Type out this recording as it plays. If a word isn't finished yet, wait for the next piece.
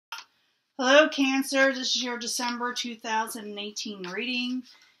Hello, Cancer. This is your December 2018 reading.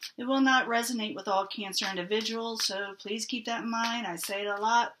 It will not resonate with all Cancer individuals, so please keep that in mind. I say it a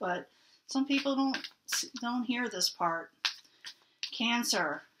lot, but some people don't hear this part.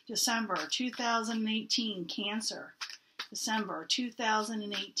 Cancer, December 2018. Cancer, December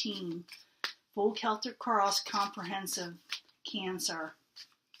 2018. Full Celtic Cross Comprehensive Cancer.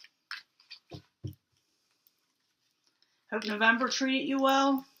 Hope November treated you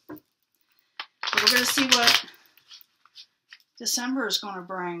well. We're going to see what December is going to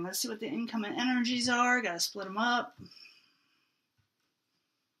bring. Let's see what the incoming energies are. Got to split them up.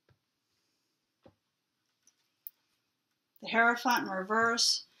 The Hierophant in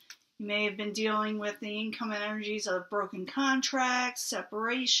reverse. You may have been dealing with the incoming energies of broken contracts,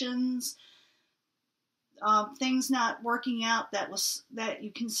 separations, things not working out that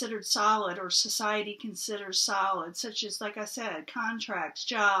you considered solid or society considers solid, such as, like I said, contracts,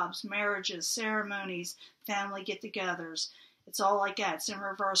 jobs, marriages, ceremonies, family get-togethers. It's all like that. It's in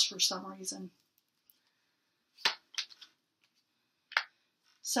reverse for some reason.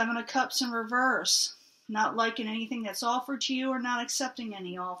 Seven of Cups in reverse. Not liking anything that's offered to you or not accepting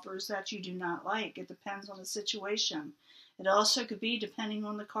any offers that you do not like. It depends on the situation. It also could be, depending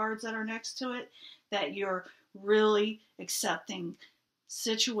on the cards that are next to it, that you're really accepting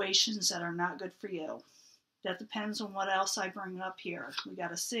situations that are not good for you. That depends on what else I bring up here. We got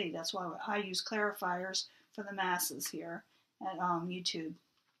to see. That's why I use clarifiers for the masses here at YouTube.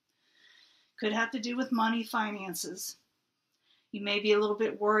 Could have to do with money, finances. You may be a little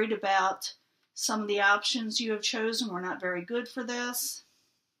bit worried about some of the options you have chosen were not very good for this.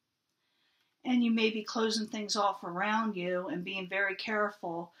 And you may be closing things off around you and being very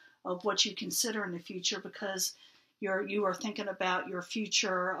careful of what you consider in the future, because you are thinking about your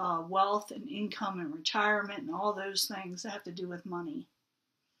future wealth and income and retirement and all those things that have to do with money.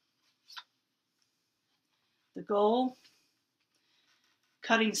 The goal,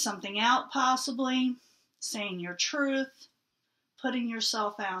 cutting something out possibly, saying your truth, putting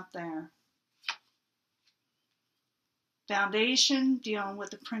yourself out there. Foundation, dealing with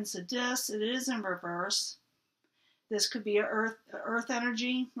the Prince of Discs. It is in reverse. This could be an earth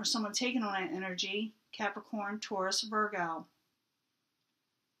energy or someone taking on that energy. Capricorn, Taurus, Virgo.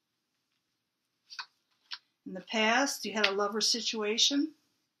 In the past, you had a lover situation.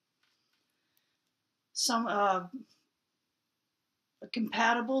 A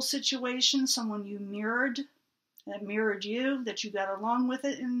compatible situation, someone you mirrored, that mirrored you, that you got along with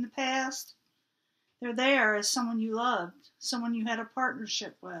it in the past. They're there as someone you loved, someone you had a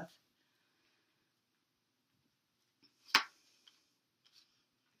partnership with.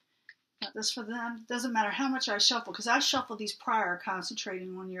 Not this for them. Doesn't matter how much I shuffle, because I shuffle these prior,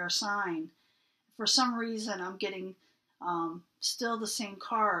 concentrating on your sign. For some reason, I'm getting still the same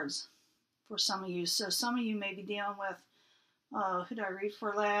cards for some of you. So some of you may be dealing with, who did I read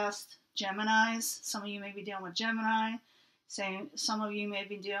for last? Geminis. Some of you may be dealing with Gemini. Some of you may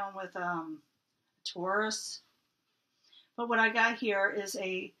be dealing with Taurus. But what I got here is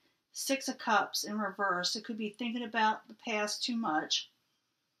a Six of Cups in reverse. It could be thinking about the past too much.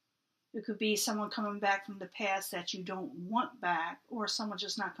 It could be someone coming back from the past that you don't want back, or someone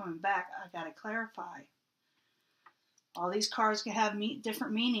just not coming back. I got to clarify. All these cards can have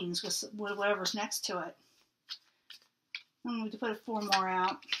different meanings with whatever's next to it. I'm going to put 4 more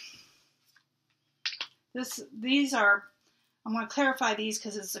out. I'm going to clarify these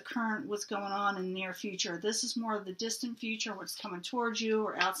because it's the current, what's going on in the near future. This is more of the distant future, what's coming towards you,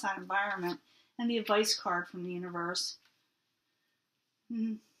 or outside environment, and the advice card from the universe.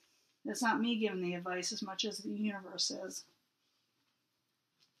 It's not me giving the advice as much as the universe is.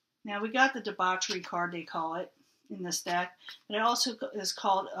 Now, we got the debauchery card, they call it, in this deck, but it also is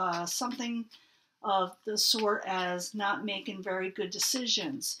called something of the sort as not making very good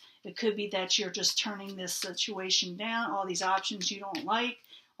decisions. It could be that you're just turning this situation down, all these options you don't like,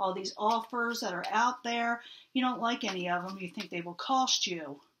 all these offers that are out there. You don't like any of them. You think they will cost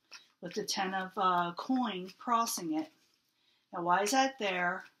you, with the 10 of coin crossing it. Now, why is that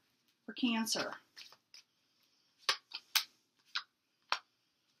there for Cancer?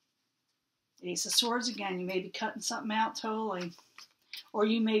 Ace of Swords again. You may be cutting something out totally. Or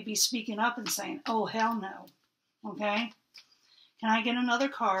you may be speaking up and saying, oh, hell no. Okay? Can I get another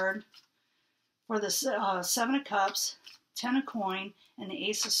card for the 7 of Cups, 10 of coin, and the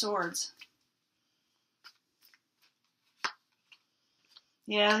Ace of Swords?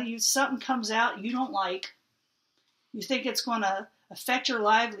 Yeah, something comes out you don't like. You think it's going to affect your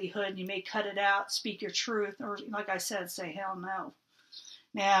livelihood. You may cut it out, speak your truth, or like I said, say hell no.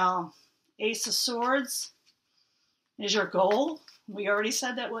 Now, Ace of Swords. is your goal. We already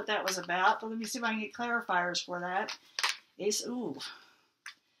said that what that was about, but let me see if I can get clarifiers for that. Ace, ooh.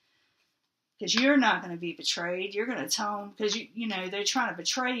 Because you're not going to be betrayed. You're going to tell them, because you know they're trying to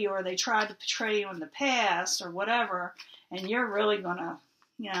betray you, or they tried to betray you in the past, or whatever, and you're really going to,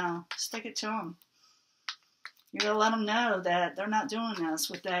 you know, stick it to them. You're going to let them know that they're not doing this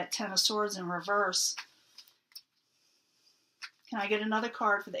with that Ten of Swords in reverse. Can I get another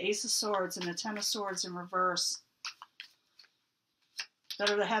card for the Ace of Swords and the Ten of Swords in reverse?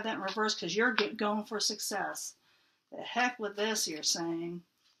 Better to have that in reverse because you're going for success. The heck with this, you're saying.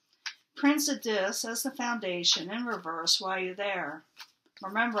 Prince of Discs as the foundation in reverse while you're there.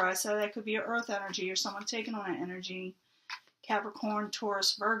 Remember, I said that could be your earth energy or someone taking on that energy. Capricorn,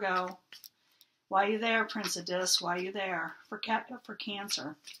 Taurus, Virgo. Why you there, Prince of Discs? Why you there? For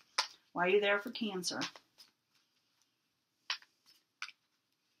Cancer. Why you there for Cancer?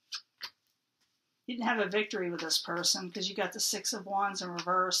 You didn't have a victory with this person because you got the Six of Wands in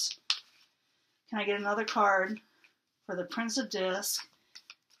reverse. Can I get another card for the Prince of Discs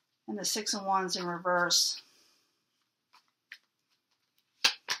and the Six of Wands in reverse?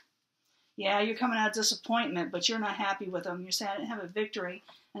 Yeah, you're coming out of disappointment, but you're not happy with them. You're saying I didn't have a victory.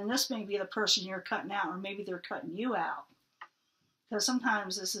 And this may be the person you're cutting out, or maybe they're cutting you out. Because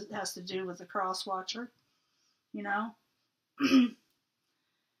sometimes this has to do with the cross watcher, you know.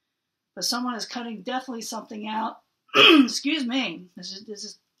 But someone is cutting definitely something out. Excuse me. This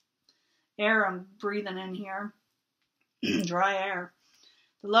is air I'm breathing in here. Dry air.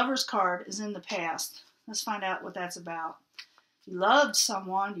 The Lover's card is in the past. Let's find out what that's about. You loved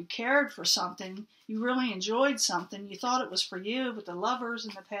someone, you cared for something, you really enjoyed something, you thought it was for you, but the Lovers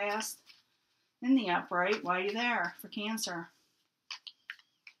in the past, in the upright, why are you there? For Cancer.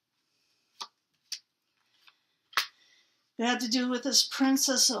 It had to do with this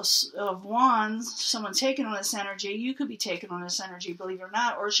Princess of Wands, someone taking on this energy. You could be taking on this energy, believe it or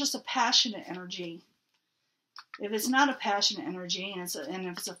not, or it's just a passionate energy. If it's not a passionate energy, and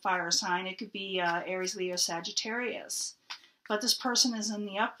if it's a fire sign, it could be Aries, Leo, Sagittarius. But this person is in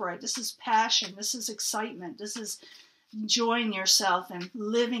the upright. This is passion. This is excitement. This is enjoying yourself and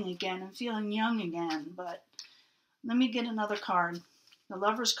living again and feeling young again. But let me get another card. The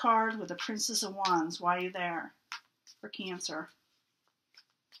Lover's card with the Princess of Wands. Why are you there? For Cancer.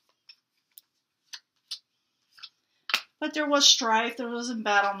 But there was strife. There was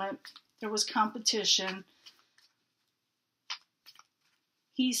embattlement. There was competition.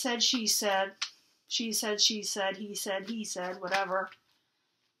 He said, she said. She said, she said, he said, whatever.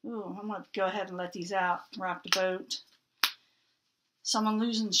 Ooh, I'm going to go ahead and let these out. Rock the boat. Someone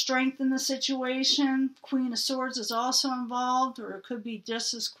losing strength in the situation. Queen of Swords is also involved, or it could be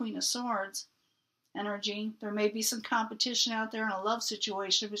just as Queen of Swords energy. There may be some competition out there in a love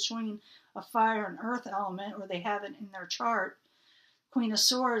situation between a fire and earth element, or they have it in their chart. Queen of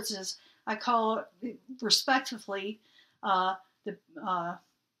Swords is, I call it respectively, the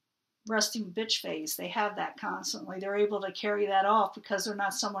resting bitch face. They have that constantly. They're able to carry that off because they're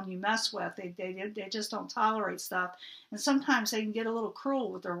not someone you mess with. They just don't tolerate stuff. And sometimes they can get a little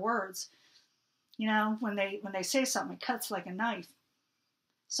cruel with their words. You know, when they say something, it cuts like a knife.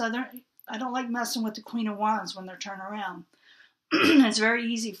 So I don't like messing with the Queen of Wands when they're turned around. It's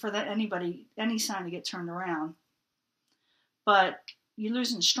very easy for any sign to get turned around. But you're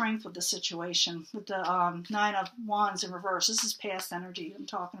losing strength with the situation. With the Nine of Wands in reverse. This is past energy I'm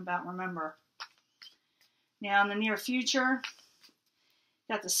talking about, remember. Now, in the near future,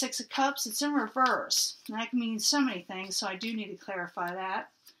 got the Six of Cups. It's in reverse. And that can mean so many things, so I do need to clarify that.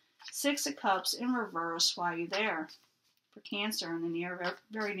 Six of Cups in reverse. Why are you there? For Cancer in the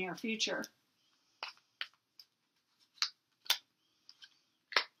very near future.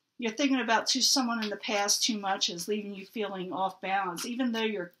 You're thinking about someone in the past too much is leaving you feeling off balance. Even though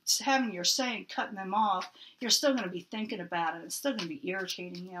you're having your say and cutting them off, you're still going to be thinking about it. It's still going to be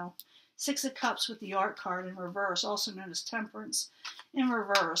irritating you. Six of Cups with the Art card in reverse, also known as Temperance. In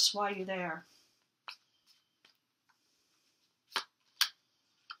reverse, why are you there?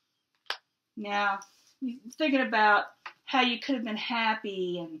 Now, you're thinking about how you could have been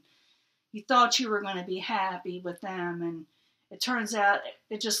happy and you thought you were going to be happy with them, and it turns out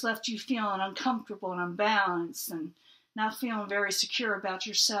it just left you feeling uncomfortable and unbalanced and not feeling very secure about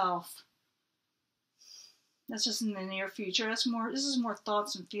yourself. That's just in the near future. This is more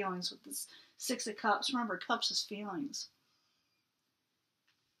thoughts and feelings with this Six of Cups. Remember, Cups is feelings.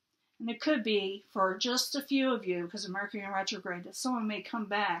 And it could be for just a few of you, because of Mercury in retrograde, that someone may come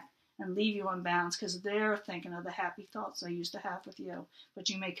back and leave you unbalanced because they're thinking of the happy thoughts they used to have with you. But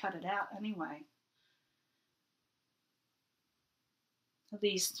you may cut it out anyway. At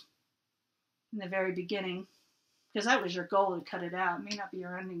least in the very beginning. because that was your goal to cut it out. It may not be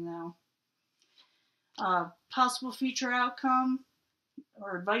your ending, though. Possible future outcome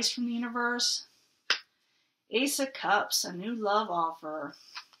or advice from the universe. Ace of Cups, a new love offer.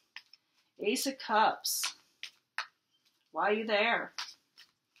 Ace of Cups. Why are you there?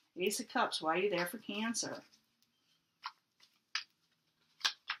 Ace of Cups, why are you there for Cancer?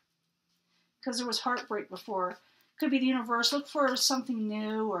 Because there was heartbreak before. Could be the universe. Look for something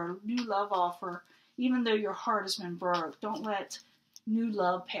new or new love offer, even though your heart has been broke. Don't let new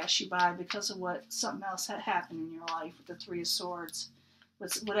love pass you by because of something else had happened in your life with the Three of Swords,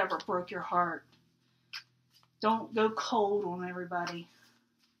 with whatever broke your heart. Don't go cold on everybody,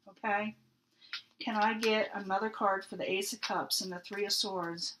 okay? Can I get another card for the Ace of Cups and the Three of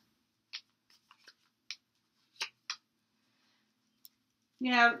Swords?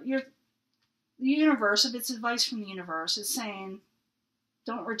 Yeah, the universe, if it's advice from the universe, is saying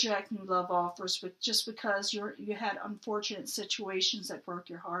don't reject new love offers, but just because you had unfortunate situations that broke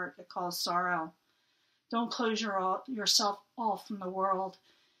your heart, that caused sorrow. Don't close yourself off from the world,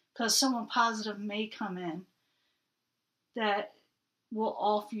 because someone positive may come in that will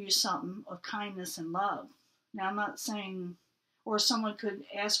offer you something of kindness and love. Now, I'm not saying, or someone could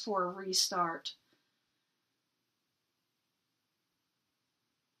ask for a restart.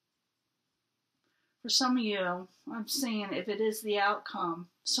 For some of you, I'm saying if it is the outcome,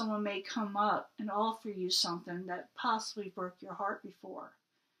 someone may come up and offer you something that possibly broke your heart before.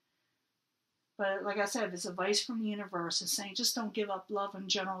 But like I said, if it's advice from the universe, it's saying just don't give up love in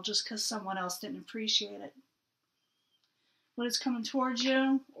general just because someone else didn't appreciate it. What is coming towards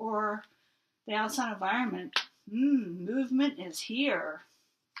you or the outside environment? Movement is here.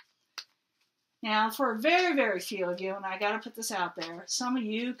 Now, for very, very few of you, and I got to put this out there, some of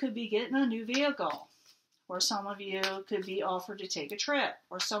you could be getting a new vehicle, or some of you could be offered to take a trip,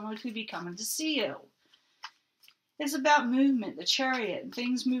 or someone could be coming to see you. It's about movement, the Chariot, and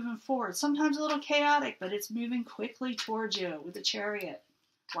things moving forward. Sometimes a little chaotic, but it's moving quickly towards you with the Chariot.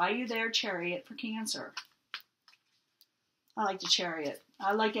 Why are you there, Chariot, for Cancer? I like the Chariot.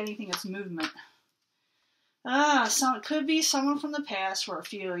 I like anything that's movement. It could be someone from the past for a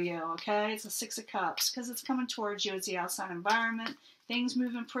few of you, okay? It's the Six of Cups, because it's coming towards you. It's the outside environment. Things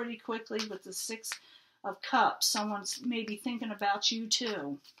moving pretty quickly with the Six of Cups. Someone's maybe thinking about you,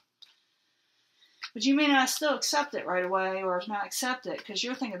 too. But you may not still accept it right away or not accept it because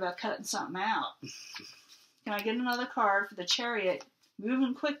you're thinking about cutting something out. Can I get another card for the Chariot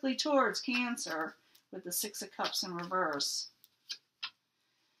moving quickly towards Cancer with the Six of Cups in reverse?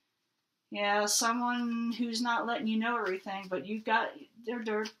 Yeah, someone who's not letting you know everything, but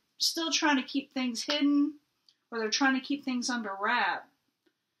they're still trying to keep things hidden, or they're trying to keep things under wrap,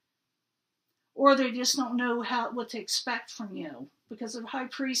 or they just don't know what to expect from you because the High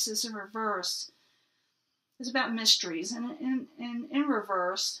Priestess in reverse is about mysteries, and in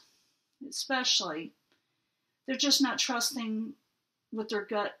reverse, especially, they're just not trusting what their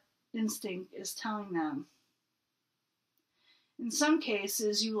gut instinct is telling them. In some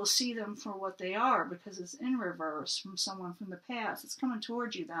cases, you will see them for what they are because it's in reverse from someone from the past. It's coming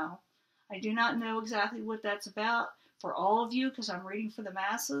towards you, though. I do not know exactly what that's about for all of you because I'm reading for the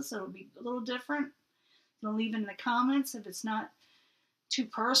masses, so it'll be a little different. You'll leave in the comments if it's not too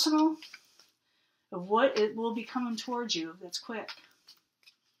personal of what it will be coming towards you that's quick.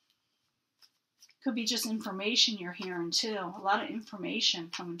 Could be just information you're hearing, too. A lot of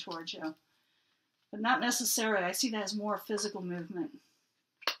information coming towards you. But not necessarily. I see that as more physical movement.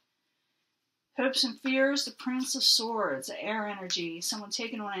 Hopes and fears, the Prince of Swords, air energy, someone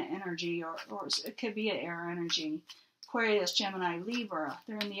taking on an energy, or it could be an air energy. Aquarius, Gemini, Libra,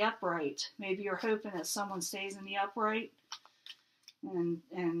 they're in the upright. Maybe you're hoping that someone stays in the upright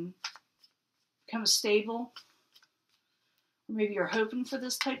and becomes stable. Or maybe you're hoping for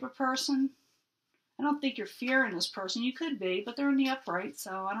this type of person. I don't think you're fearing this person. You could be, but they're in the upright,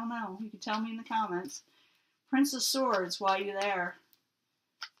 so I don't know. You can tell me in the comments. Prince of Swords, why are you there?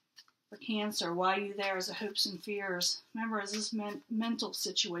 For Cancer, why are you there as a hopes and fears? Remember, as this mental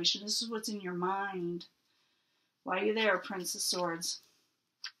situation, this is what's in your mind. Why are you there, Prince of Swords?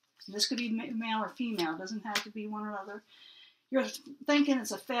 And this could be male or female. It doesn't have to be one or other. You're thinking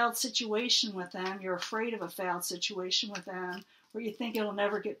it's a failed situation with them. You're afraid of a failed situation with them, or you think it'll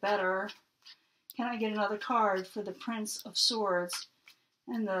never get better. Can I get another card for the Prince of Swords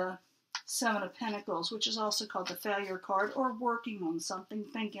and the Seven of Pentacles, which is also called the Failure card, or working on something,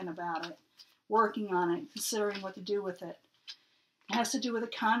 thinking about it, working on it, considering what to do with it. It has to do with a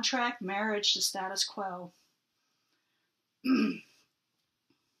contract, marriage, the status quo.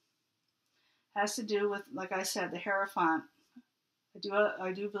 Has to do with, like I said, the Hierophant.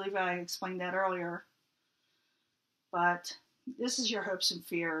 I do believe I explained that earlier. But this is your hopes and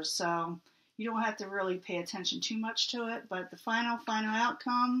fears, so you don't have to really pay attention too much to it. But the final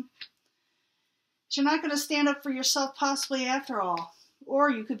outcome is you're not going to stand up for yourself possibly after all.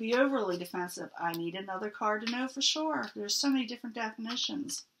 Or you could be overly defensive. I need another card to know for sure. There's so many different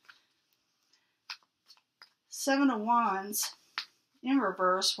definitions. Seven of Wands in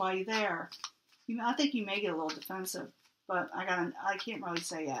reverse while you're there. I think you may get a little defensive, but I can't really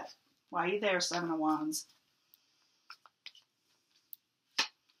say yet. While you're there, Seven of Wands.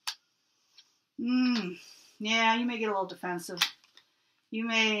 Yeah, you may get a little defensive. You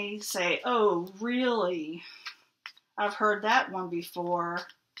may say, oh, really? I've heard that one before.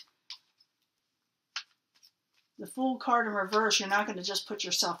 The Fool card in reverse, you're not going to just put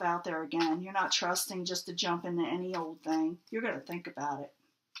yourself out there again. You're not trusting just to jump into any old thing. You're going to think about it.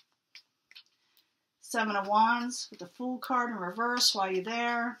 Seven of Wands with the Fool card in reverse while you're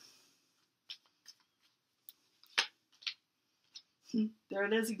there. There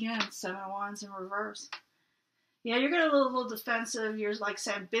it is again, Seven of Wands in reverse. Yeah, you're getting a little defensive. You're like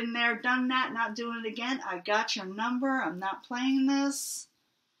saying, been there, done that, not doing it again. I got your number. I'm not playing this.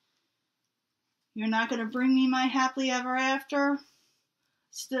 You're not going to bring me my happily ever after.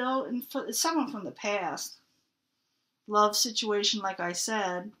 Still, it's someone from the past. Love situation, like I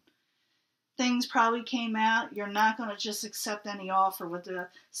said. Things probably came out. You're not going to just accept any offer with the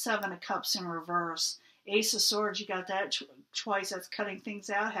Seven of Cups in reverse. Ace of Swords, you got that twice. That's cutting things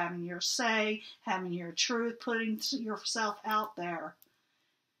out, having your say, having your truth, putting yourself out there.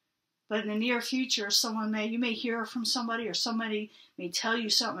 But in the near future, you may hear from somebody, or somebody may tell you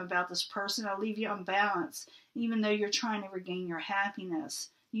something about this person that'll leave you unbalanced, even though you're trying to regain your happiness.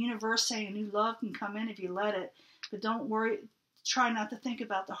 The universe saying new love can come in if you let it, but don't worry. Try not to think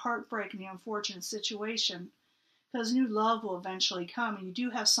about the heartbreak and the unfortunate situation, because new love will eventually come, and you do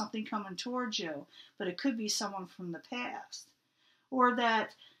have something coming towards you, but it could be someone from the past, or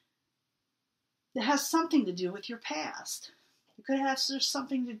that has something to do with your past. It could have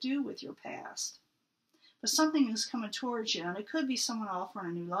something to do with your past, but something is coming towards you, and it could be someone offering a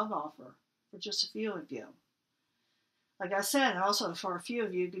new love offer for just a few of you. Like I said, also for a few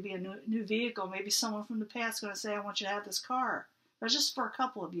of you, it could be a new vehicle. Maybe someone from the past is going to say, I want you to have this car. But just for a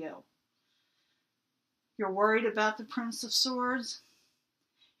couple of you. You're worried about the Prince of Swords.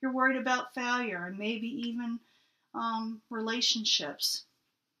 You're worried about failure, and maybe even relationships,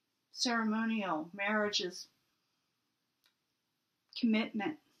 ceremonial, marriages,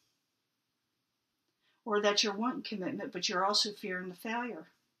 commitment. Or that you're wanting commitment, but you're also fearing the failure.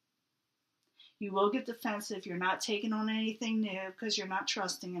 You will get defensive. You're not taking on anything new because you're not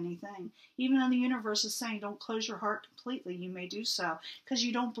trusting anything. Even though the universe is saying don't close your heart completely, you may do so because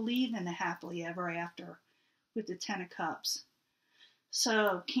you don't believe in the happily ever after with the Ten of Cups.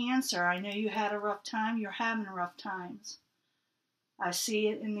 So, Cancer, I know you had a rough time. You're having rough times. I see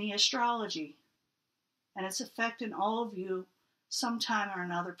it in the astrology. And it's affecting all of you sometime or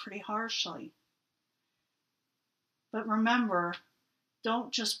another pretty harshly. But remember,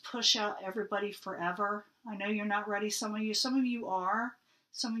 don't just push out everybody forever. I know you're not ready. Some of you are.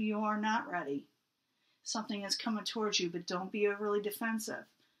 Some of you are not ready. Something is coming towards you, but don't be overly defensive.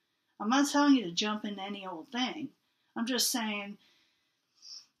 I'm not telling you to jump into any old thing. I'm just saying,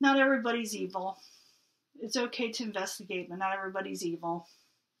 not everybody's evil. It's okay to investigate, but not everybody's evil.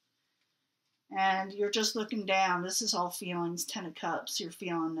 And you're just looking down. This is all feelings. Ten of Cups. You're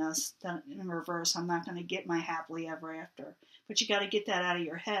feeling this. Then in reverse, I'm not going to get my happily ever after. But you got to get that out of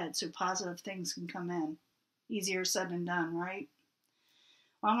your head so positive things can come in. Easier said than done, right?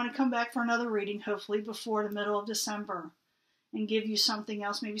 Well, I'm going to come back for another reading, hopefully before the middle of December, and give you something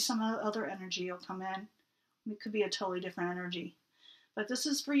else. Maybe some other energy will come in. It could be a totally different energy. But this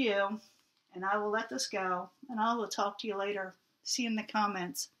is for you, and I will let this go, and I will talk to you later. See you in the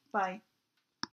comments. Bye.